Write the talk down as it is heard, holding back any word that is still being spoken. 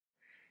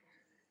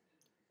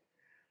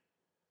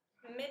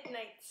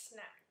midnight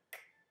snack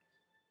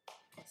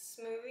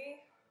smoothie.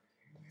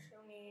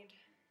 You'll need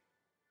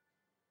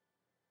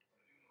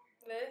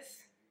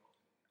this.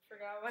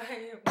 Forgot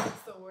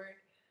what's the word.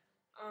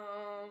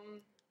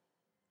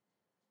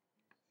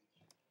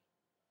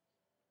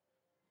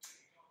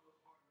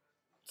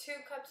 2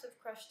 cups of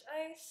crushed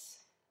ice.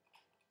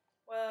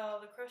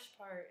 Well, the crushed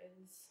part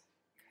is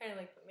kind of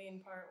like the main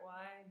part.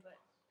 Why? But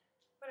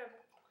whatever.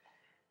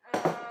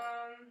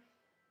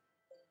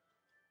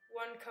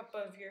 1 cup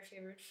of your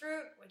favorite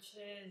fruit, which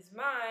is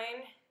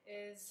mine,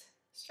 is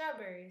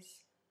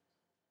strawberries.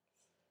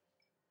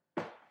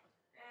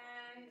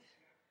 And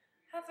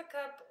 1/2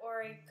 cup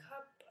or a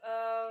cup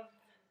of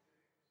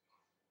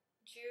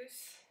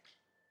juice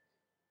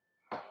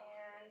and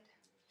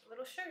a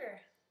little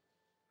sugar.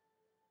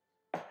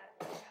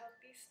 That's a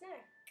healthy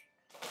snack.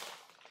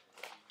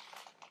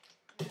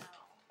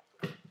 Now,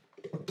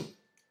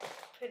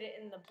 put it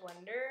in the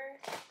blender.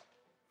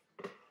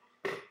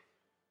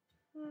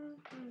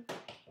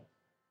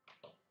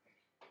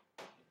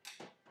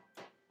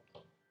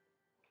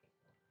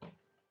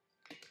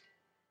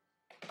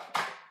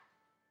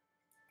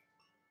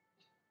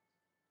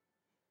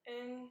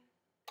 And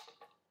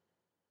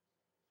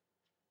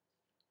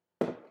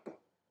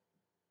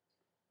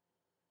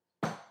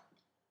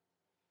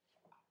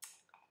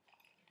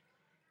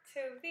 2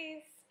 of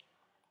these.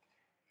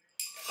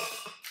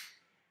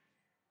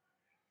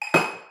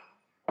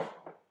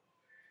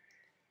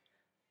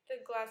 The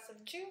glass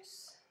of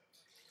juice.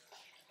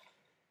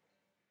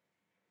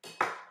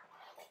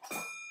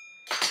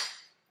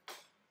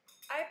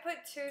 I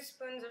put 2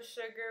 spoons of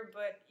sugar,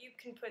 but you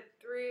can put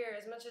 3 or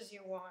as much as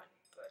you want.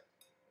 But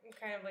I'm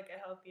kind of like a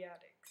healthy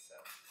addict,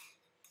 so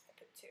I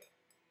put 2.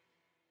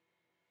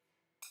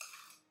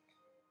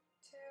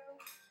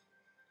 2.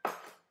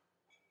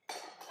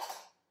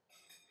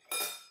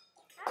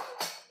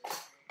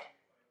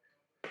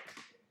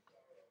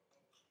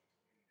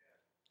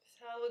 This is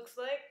how it looks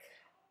like.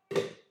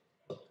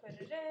 Put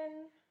it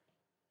in,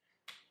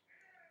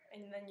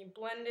 and then you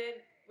blend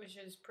it, which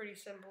is pretty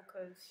simple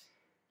because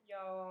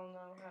y'all all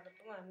know how to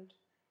blend.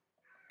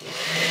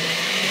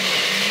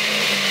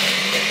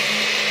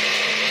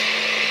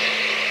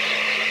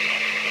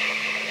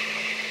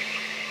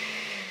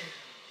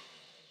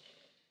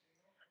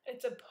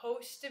 It's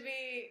supposed to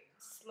be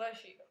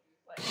slushy,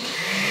 like.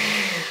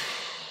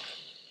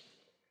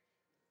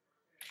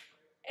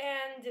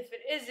 And if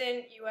it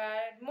isn't, you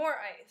add more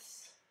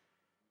ice.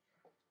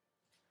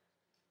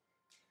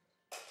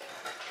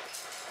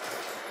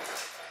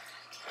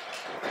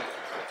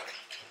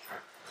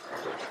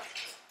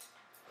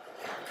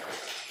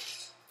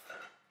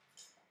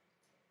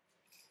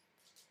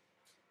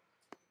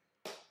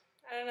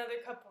 Add another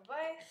cup of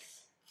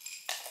ice.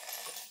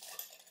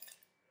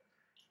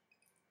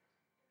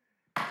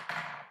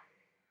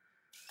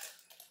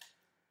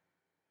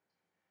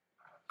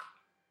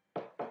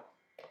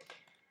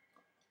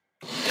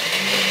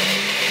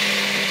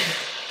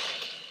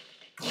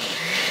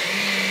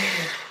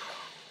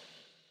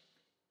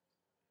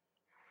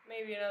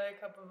 Maybe another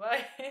cup of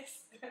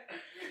ice.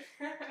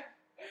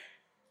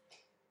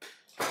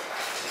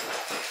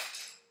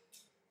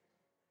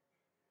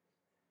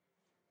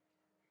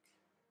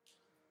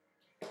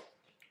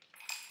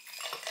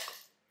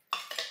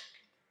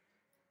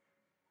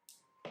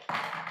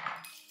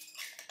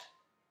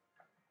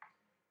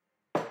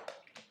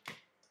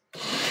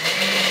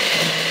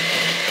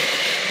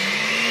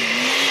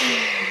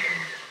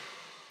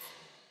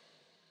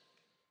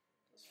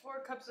 Those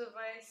 4 cups of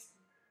ice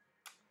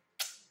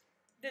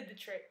did the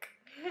trick.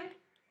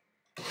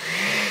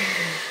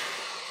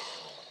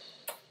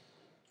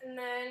 And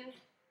then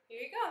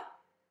here you go.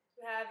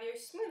 You have your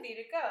smoothie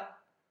to go.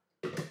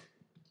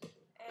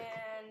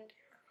 And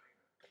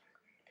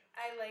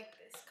I like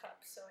this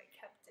cup, so I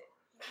kept it.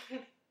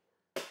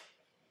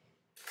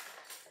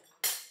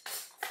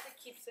 It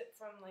keeps it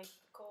from like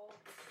cold.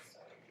 So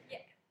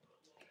yeah.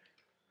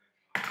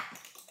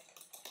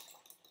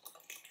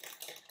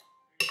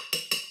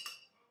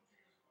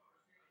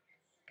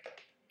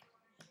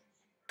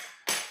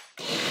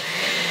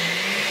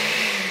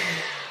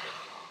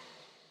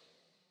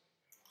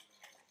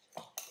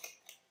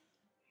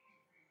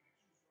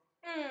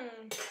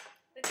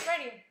 It's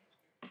ready.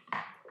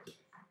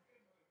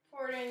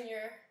 Pour it in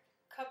your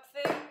cup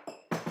thing,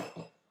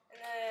 and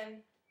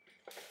then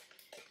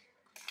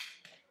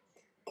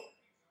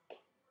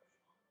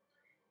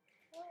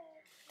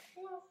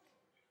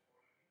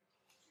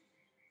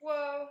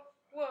whoa.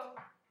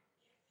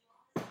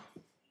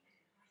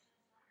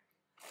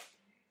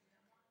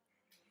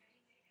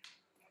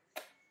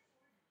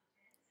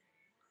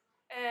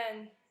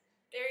 And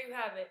there you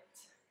have it.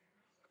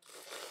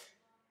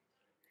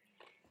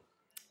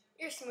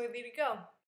 Your smoothie to go.